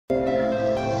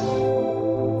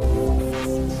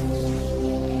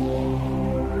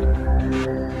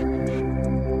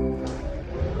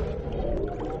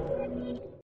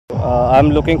I'm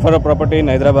looking for a property in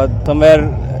Hyderabad, somewhere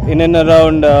in and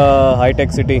around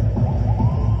high-tech city.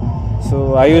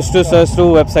 So I used to search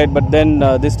through website, but then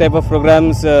this type of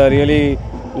programs really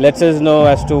lets us know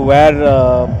as to where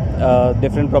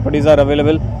different properties are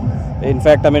available. In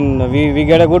fact, I mean, we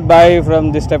get a good buy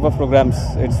from this type of programs.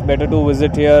 It's better to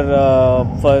visit here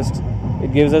first.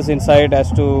 It gives us insight as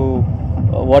to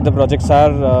what the projects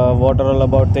are, what are all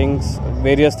about things,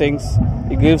 various things.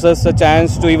 It gives us a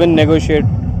chance to even negotiate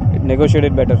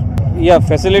it better. Yeah,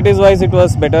 facilities wise it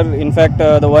was better. In fact,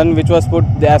 the one which was put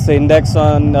as an index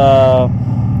on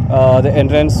the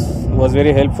entrance was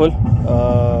very helpful.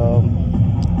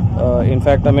 In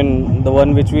fact, I mean, the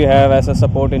one which we have as a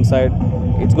support inside,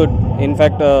 it's good. In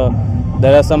fact,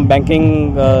 there are some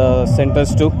banking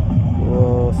centers too.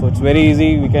 So it's very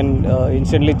easy. We can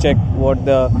instantly check what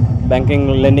the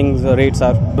banking lending rates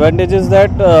are. Advantage is that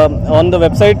on the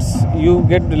websites you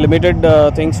get limited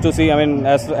things to see. I mean,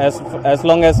 as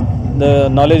long as the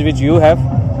knowledge which you have.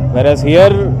 Whereas here,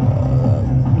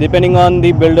 depending on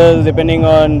the builders, depending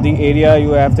on the area,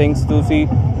 you have things to see.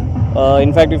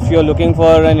 In fact, if you are looking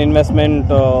for an investment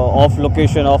off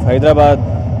location of Hyderabad,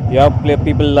 you have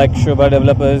people like Shah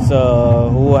developers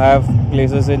who have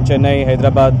places in Chennai,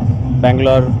 Hyderabad,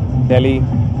 Bangalore, Delhi.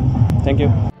 Thank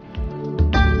you.